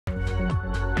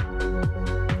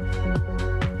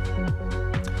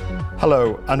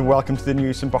Hello and welcome to the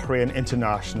news from Bahrain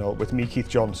International with me, Keith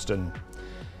Johnston.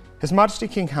 His Majesty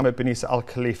King Hamad bin Isa Al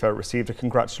Khalifa received a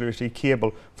congratulatory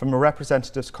cable from a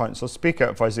Representatives Council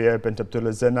Speaker, Fawzia bint Abdullah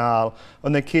Zainal,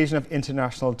 on the occasion of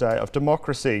International Day of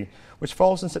Democracy, which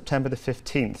falls on September the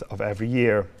 15th of every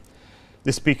year.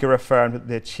 The Speaker affirmed that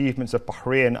the achievements of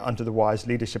Bahrain under the wise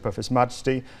leadership of His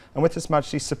Majesty and with His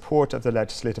Majesty's support of the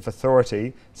legislative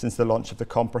authority since the launch of the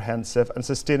comprehensive and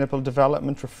sustainable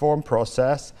development reform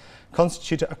process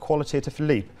constitute a qualitative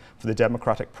leap for the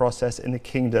democratic process in the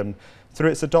Kingdom through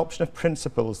its adoption of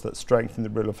principles that strengthen the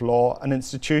rule of law and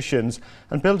institutions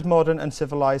and build modern and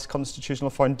civilised constitutional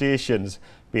foundations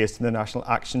based in the National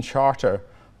Action Charter,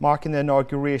 marking the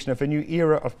inauguration of a new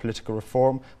era of political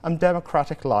reform and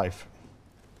democratic life.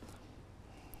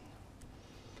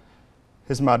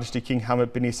 His Majesty King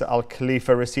Hamad bin Isa Al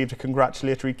Khalifa received a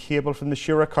congratulatory cable from the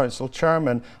Shura Council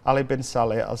Chairman Ali bin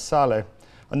Saleh Al Saleh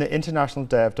on the International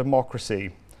Day of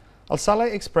Democracy. Al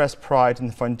Saleh expressed pride in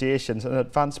the foundations and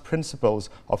advanced principles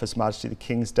of His Majesty the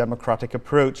King's democratic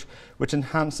approach, which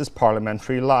enhances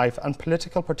parliamentary life and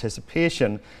political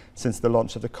participation since the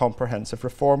launch of the comprehensive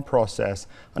reform process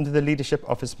under the leadership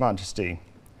of His Majesty.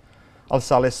 Al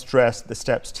Saleh stressed the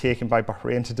steps taken by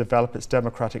Bahrain to develop its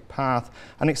democratic path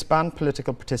and expand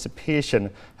political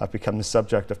participation have become the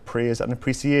subject of praise and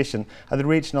appreciation at the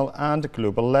regional and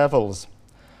global levels.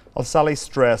 Al Saleh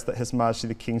stressed that His Majesty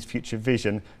the King's future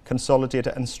vision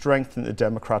consolidated and strengthened the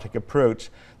democratic approach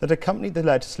that accompanied the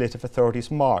legislative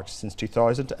authority's march since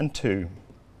 2002.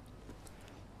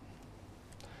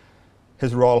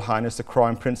 His Royal Highness the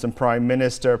Crown Prince and Prime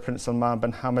Minister, Prince Salman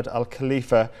bin Hamad Al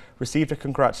Khalifa, received a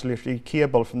congratulatory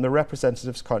cable from the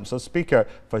Representatives Council Speaker,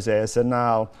 Fawzia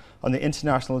Zainal, on the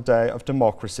International Day of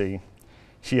Democracy.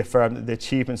 She affirmed that the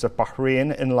achievements of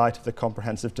Bahrain in light of the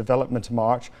comprehensive development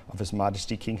march of His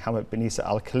Majesty King Hamad bin Isa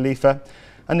Al Khalifa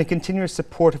and the continuous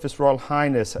support of His Royal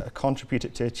Highness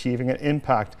contributed to achieving an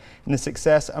impact in the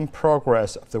success and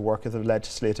progress of the work of the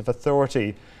legislative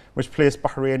authority, which placed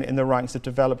Bahrain in the ranks of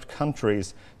developed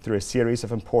countries through a series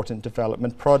of important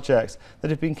development projects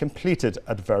that have been completed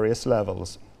at various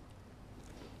levels.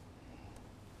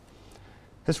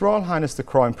 His Royal Highness the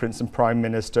Crown Prince and Prime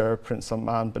Minister, Prince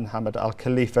Salman bin Hamad Al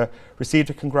Khalifa, received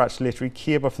a congratulatory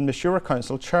cable from the Shura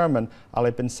Council Chairman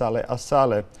Ali bin Saleh Al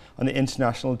Saleh on the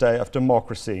International Day of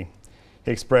Democracy.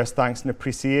 He expressed thanks and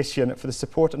appreciation for the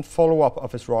support and follow-up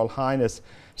of His Royal Highness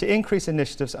to increase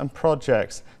initiatives and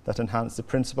projects that enhance the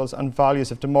principles and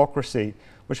values of democracy,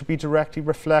 which will be directly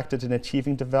reflected in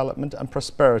achieving development and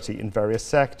prosperity in various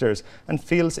sectors and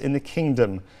fields in the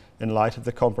Kingdom, in light of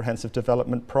the comprehensive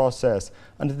development process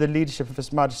under the leadership of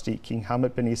His Majesty King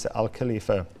Hamad bin Isa Al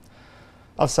Khalifa.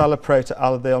 Al Saleh prayed to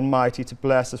Allah the Almighty to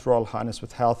bless His Royal Highness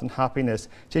with health and happiness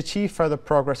to achieve further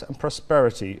progress and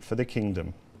prosperity for the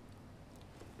Kingdom.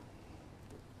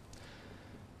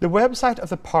 The website of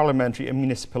the Parliamentary and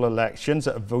Municipal Elections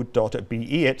at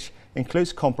vote.beh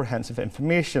includes comprehensive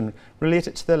information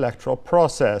related to the electoral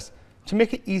process to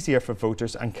make it easier for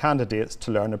voters and candidates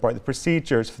to learn about the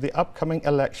procedures for the upcoming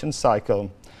election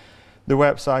cycle. The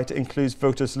website includes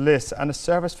voters' lists and a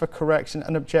service for correction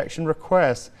and objection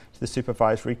requests to the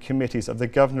supervisory committees of the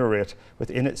governorate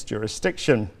within its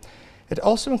jurisdiction. It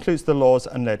also includes the laws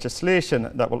and legislation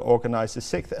that will organise the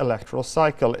 6th electoral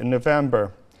cycle in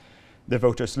November. The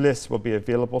voters' list will be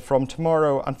available from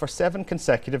tomorrow and for 7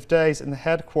 consecutive days in the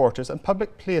headquarters and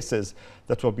public places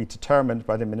that will be determined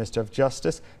by the Minister of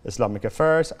Justice, Islamic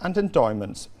Affairs and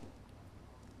Endowments.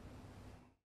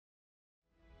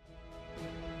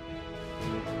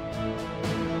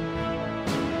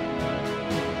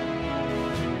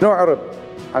 نعرب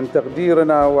عن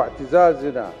تقديرنا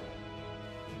واعتزازنا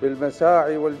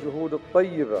بالمساعي والجهود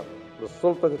الطيبة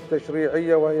للسلطة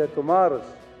التشريعية وهي تمارس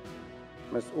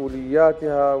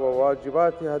مسؤولياتها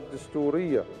وواجباتها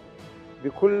الدستورية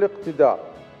بكل اقتدار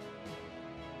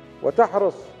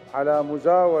وتحرص على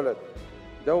مزاولة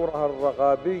دورها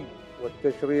الرقابي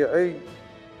والتشريعي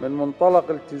من منطلق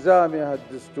التزامها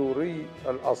الدستوري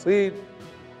الأصيل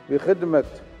بخدمة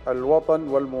الوطن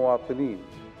والمواطنين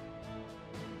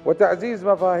وتعزيز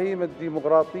مفاهيم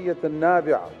الديمقراطية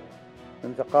النابعة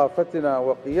من ثقافتنا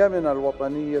وقيمنا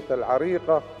الوطنية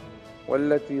العريقة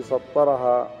والتي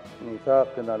سطرها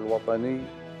ميثاقنا الوطني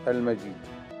المجيد.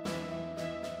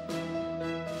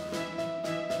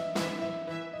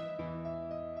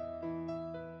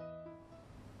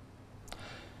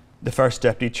 The first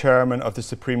Deputy Chairman of the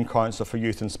Supreme Council for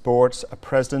Youth and Sports, a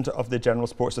President of the General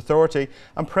Sports Authority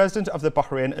and President of the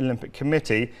Bahrain Olympic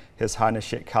Committee, His Highness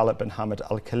Sheikh Khalid bin Hamad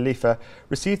Al Khalifa,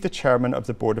 received the Chairman of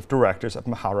the Board of Directors of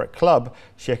Muharraq Club,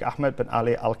 Sheikh Ahmed bin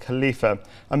Ali Al Khalifa,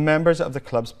 and members of the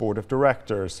club's Board of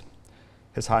Directors.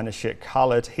 His Highness Sheikh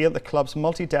Khaled hailed the club's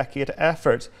multi-decade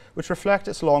effort, which reflect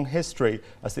its long history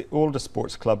as the oldest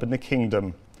sports club in the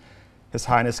kingdom. His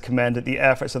Highness commended the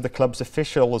efforts of the club's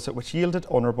officials, which yielded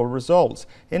honourable results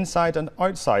inside and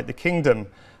outside the kingdom,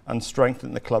 and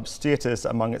strengthened the club's status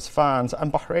among its fans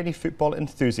and Bahraini football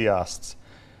enthusiasts.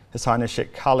 His Highness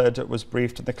Sheikh Khaled was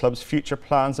briefed on the club's future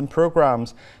plans and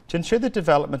programmes to ensure the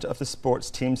development of the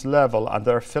sports teams level and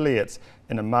their affiliates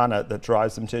in a manner that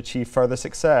drives them to achieve further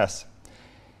success.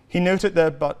 He noted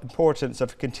the importance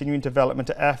of continuing development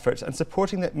efforts and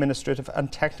supporting the administrative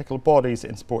and technical bodies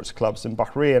in sports clubs in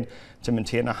Bahrain to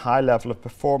maintain a high level of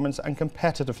performance and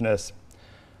competitiveness.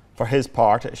 For his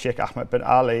part, Sheikh Ahmed bin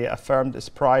Ali affirmed his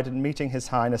pride in meeting His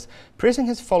Highness, praising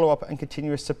his follow-up and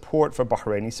continuous support for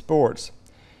Bahraini sports.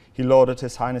 He lauded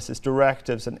His Highness's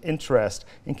directives and interest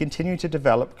in continuing to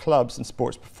develop clubs and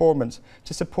sports performance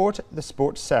to support the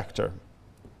sports sector.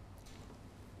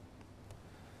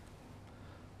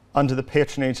 Under the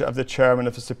patronage of the Chairman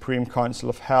of the Supreme Council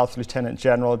of Health, Lieutenant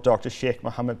General Dr. Sheikh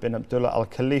Mohammed bin Abdullah Al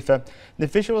Khalifa, the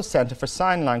Visual Centre for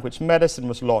Sign Language Medicine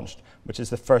was launched, which is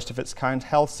the first of its kind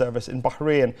health service in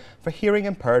Bahrain for hearing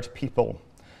impaired people.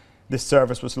 This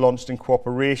service was launched in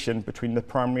cooperation between the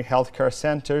primary healthcare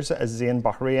centres, Zain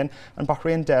Bahrain and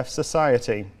Bahrain Deaf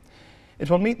Society. It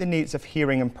will meet the needs of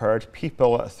hearing impaired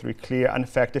people through clear and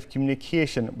effective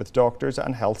communication with doctors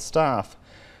and health staff.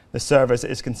 The service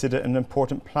is considered an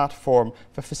important platform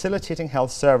for facilitating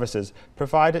health services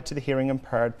provided to the hearing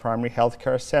impaired primary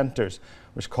healthcare centres,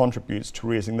 which contributes to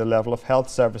raising the level of health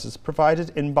services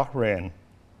provided in Bahrain.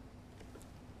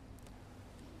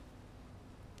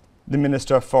 The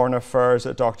Minister of Foreign Affairs,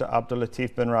 Dr. Abdul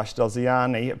Latif bin Rashid Al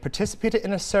Zayani, participated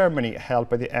in a ceremony held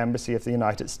by the Embassy of the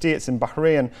United States in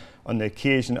Bahrain on the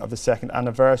occasion of the second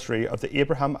anniversary of the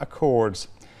Abraham Accords.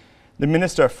 The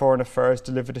Minister of Foreign Affairs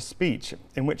delivered a speech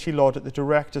in which he lauded the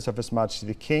directives of His Majesty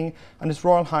the King and His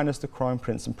Royal Highness the Crown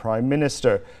Prince and Prime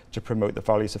Minister to promote the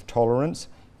values of tolerance,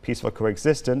 peaceful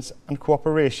coexistence and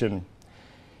cooperation.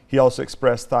 He also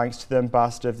expressed thanks to the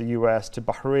Ambassador of the US to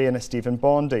Bahrain, Stephen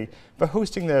Bondi, for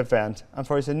hosting the event and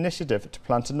for his initiative to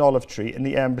plant an olive tree in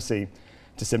the embassy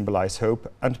to symbolise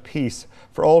hope and peace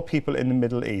for all people in the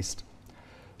Middle East.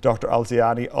 Dr. Al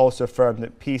Zayani also affirmed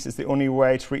that peace is the only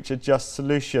way to reach a just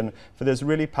solution for the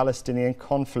Israeli-Palestinian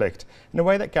conflict in a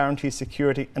way that guarantees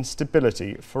security and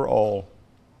stability for all.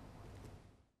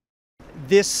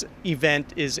 This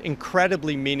event is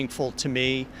incredibly meaningful to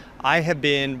me. I have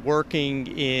been working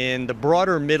in the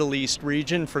broader Middle East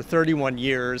region for 31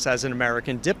 years as an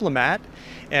American diplomat,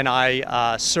 and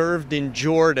I served in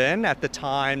Jordan at the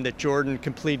time that Jordan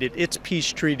completed its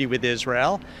peace treaty with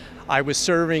Israel. I was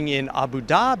serving in Abu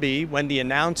Dhabi when the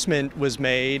announcement was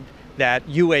made that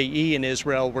UAE and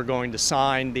Israel were going to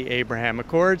sign the Abraham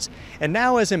Accords. And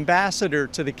now as ambassador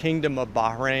to the Kingdom of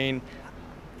Bahrain,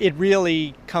 it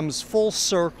really comes full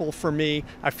circle for me.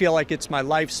 I feel like it's my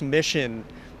life's mission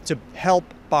to help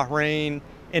Bahrain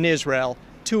and Israel,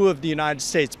 two of the United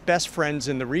States' best friends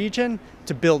in the region,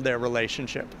 to build their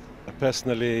relationship.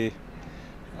 Personally,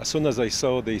 as soon as I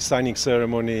saw the signing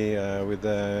ceremony with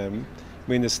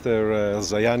Minister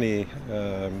Zayani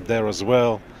there as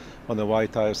well on the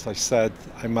White House, I said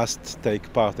I must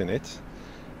take part in it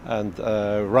and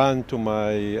ran to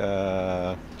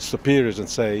my superiors and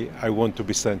say I want to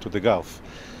be sent to the Gulf.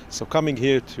 So coming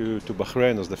here to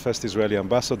Bahrain as the first Israeli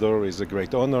ambassador is a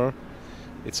great honor,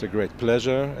 it's a great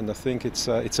pleasure, and I think it's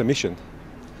a mission.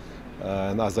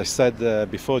 And as I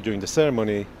said before during the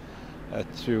ceremony,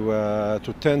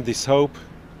 to turn this hope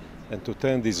and to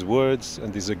turn these words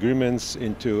and these agreements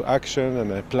into action and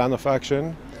a plan of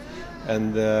action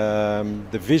and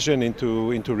the vision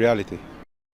into reality.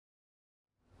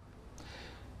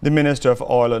 The Minister of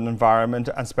Oil and Environment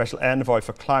and Special Envoy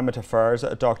for Climate Affairs,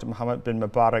 Dr. Mohammed bin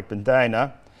Mubarak bin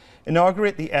Daina,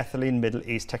 inaugurated the Ethylene Middle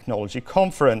East Technology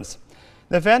Conference.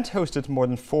 The event hosted more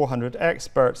than 400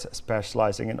 experts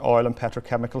specialising in oil and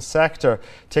petrochemical sector,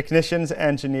 technicians,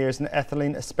 engineers and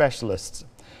ethylene specialists.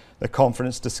 The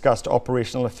conference discussed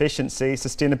operational efficiency,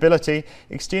 sustainability,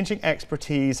 exchanging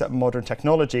expertise, modern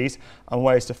technologies and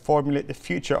ways to formulate the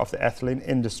future of the ethylene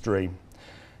industry.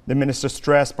 The Minister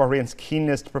stressed Bahrain's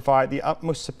keenness to provide the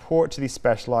utmost support to these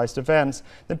specialised events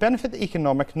that benefit the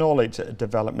economic knowledge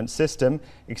development system,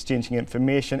 exchanging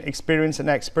information, experience and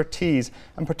expertise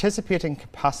and participating in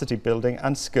capacity building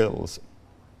and skills.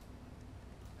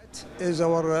 It is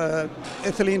our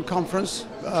ethylene conference,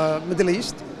 Middle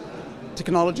East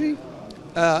technology,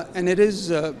 and it is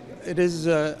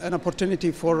an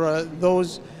opportunity for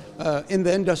those in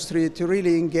the industry to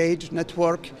really engage,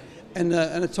 network,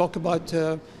 and talk about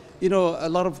a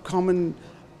lot of common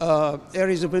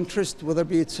areas of interest, whether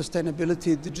be it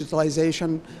sustainability,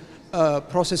 digitalization,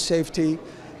 process safety,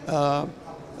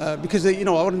 because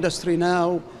our industry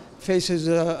now faces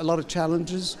a lot of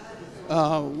challenges,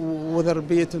 whether it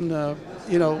be it in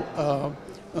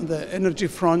on the energy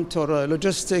front or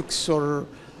logistics or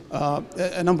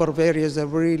a number of areas that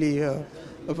really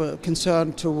of a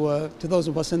concern to those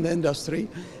of us in the industry.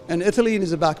 And ethylene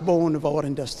is the backbone of our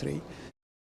industry.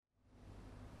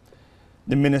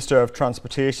 The Minister of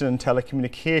Transportation and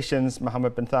Telecommunications,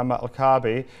 Mohammed bin Thamma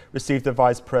Al-Kaabi, received the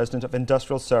Vice President of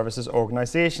Industrial Services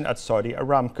Organisation at Saudi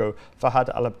Aramco, Fahad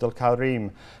Al-Abdul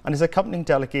Karim, and his accompanying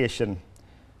delegation.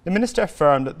 The Minister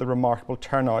affirmed that the remarkable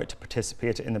turnout to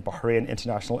participate in the Bahrain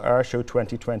International Air Show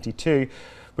 2022,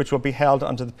 which will be held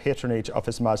under the patronage of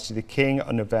His Majesty the King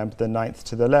on November the 9th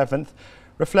to the 11th,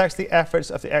 reflects the efforts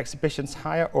of the exhibition's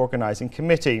higher organising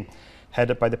committee,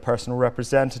 headed by the personal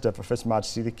representative of His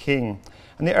Majesty the King,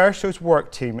 and the Air Show's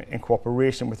work team in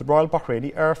cooperation with the Royal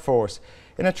Bahraini Air Force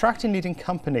in attracting leading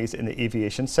companies in the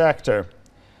aviation sector.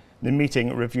 The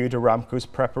meeting reviewed Aramco's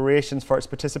preparations for its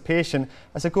participation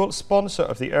as a gold sponsor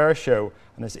of the Air Show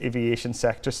and its aviation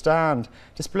sector stand,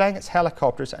 displaying its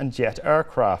helicopters and jet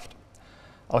aircraft.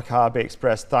 Al-Kaabi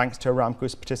expressed thanks to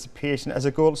Aramco's participation as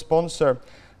a gold sponsor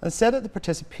and said that the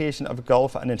participation of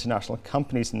Gulf and international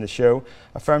companies in the show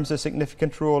affirms a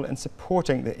significant role in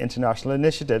supporting the international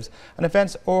initiatives and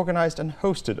events organised and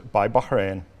hosted by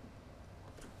Bahrain.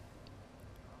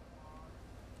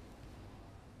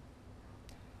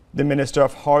 The Minister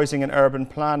of Housing and Urban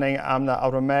Planning, Amna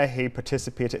Al-Rumehi,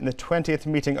 participated in the 20th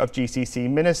meeting of GCC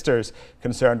ministers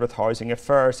concerned with housing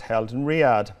affairs held in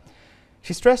Riyadh.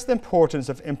 She stressed the importance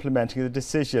of implementing the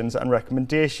decisions and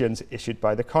recommendations issued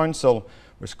by the Council,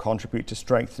 which contribute to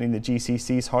strengthening the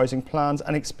GCC's housing plans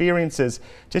and experiences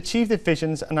to achieve the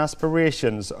visions and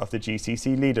aspirations of the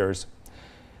GCC leaders.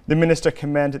 The Minister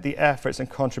commended the efforts and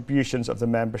contributions of the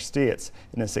Member States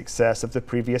in the success of the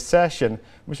previous session,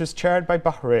 which was chaired by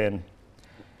Bahrain.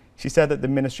 She said that the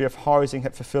Ministry of Housing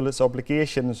had fulfilled its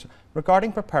obligations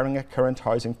regarding preparing a current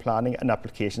housing planning and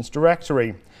applications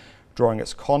directory, drawing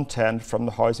its content from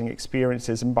the housing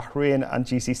experiences in Bahrain and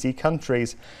GCC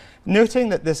countries, noting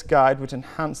that this guide would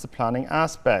enhance the planning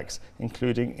aspects,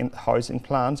 including in housing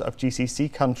plans of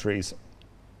GCC countries.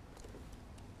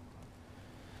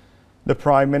 The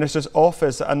Prime Minister's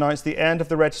Office announced the end of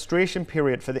the registration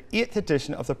period for the 8th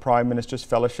edition of the Prime Minister's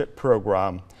Fellowship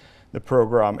Programme. The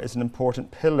programme is an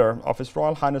important pillar of His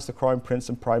Royal Highness the Crown Prince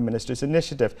and Prime Minister's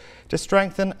initiative to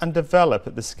strengthen and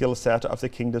develop the skill set of the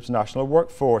Kingdom's national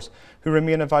workforce, who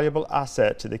remain a valuable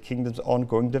asset to the Kingdom's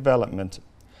ongoing development.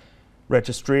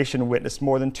 Registration witnessed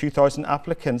more than 2,000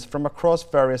 applicants from across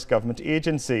various government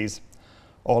agencies.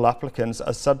 All applicants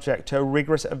are subject to a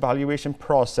rigorous evaluation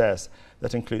process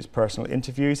that includes personal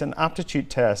interviews and aptitude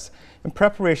tests in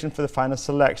preparation for the final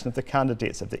selection of the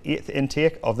candidates of the 8th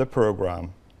intake of the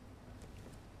programme.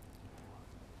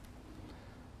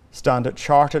 Standard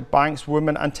Chartered Bank's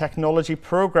Women and Technology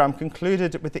programme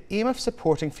concluded with the aim of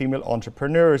supporting female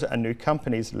entrepreneurs and new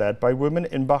companies led by women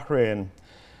in Bahrain.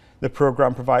 The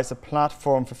programme provides a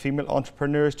platform for female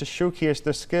entrepreneurs to showcase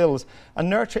their skills and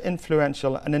nurture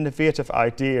influential and innovative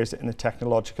ideas in the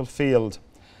technological field.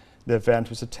 The event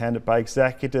was attended by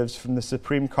executives from the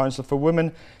Supreme Council for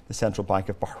Women, the Central Bank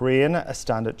of Bahrain, a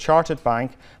Standard Chartered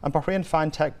Bank, and Bahrain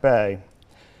Fintech Bay.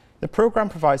 The programme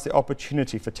provides the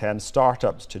opportunity for 10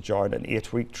 startups to join an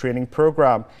 8-week training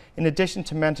programme, in addition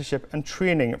to mentorship and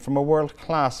training from a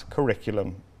world-class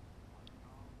curriculum.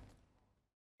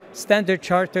 Standard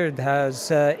Chartered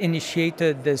has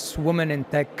initiated this Women in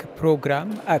Tech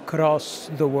program across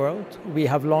the world. We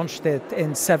have launched it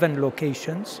in 7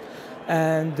 locations,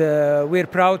 and we're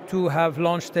proud to have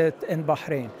launched it in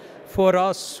Bahrain. For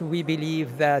us, we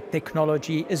believe that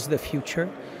technology is the future.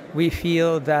 We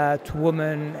feel that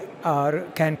women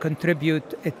can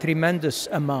contribute a tremendous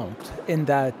amount in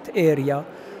that area.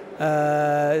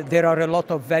 There are a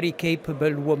lot of very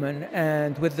capable women,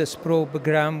 and with this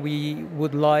program we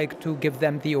would like to give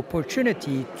them the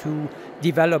opportunity to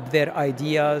develop their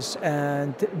ideas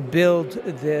and build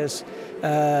this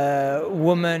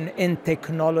women in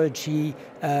technology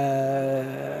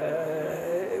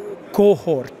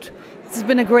cohort. It's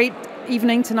been a great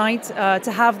evening tonight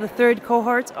to have the 3rd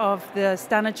cohort of the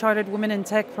Standard Chartered Women in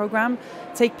Tech program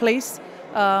take place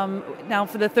now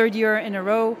for the 3rd year in a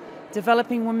row,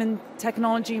 developing women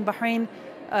technology in Bahrain,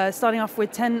 starting off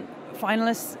with 10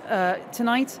 finalists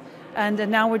tonight, and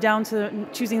now we're down to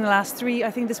choosing the last 3.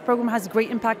 I think this program has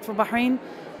great impact for Bahrain,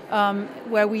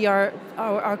 where we are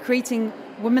creating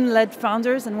women-led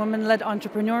founders and women-led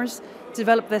entrepreneurs to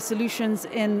develop their solutions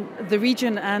in the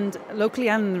region and locally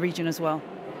and in the region as well.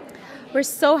 We're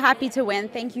so happy to win.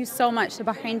 Thank you so much to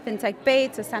Bahrain FinTech Bay,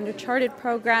 to Standard Chartered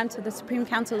Program, to the Supreme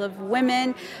Council of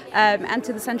Women, and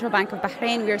to the Central Bank of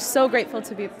Bahrain. We are so grateful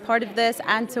to be part of this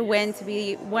and to win, to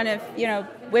be one of,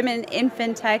 women in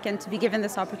fintech and to be given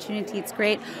this opportunity. It's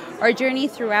great. Our journey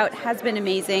throughout has been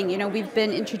amazing. We've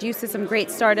been introduced to some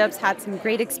great startups, had some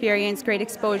great experience, great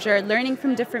exposure, learning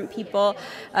from different people,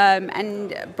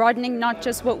 and broadening not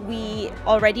just what we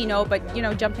already know, but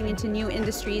jumping into new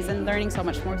industries and learning so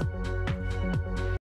much more.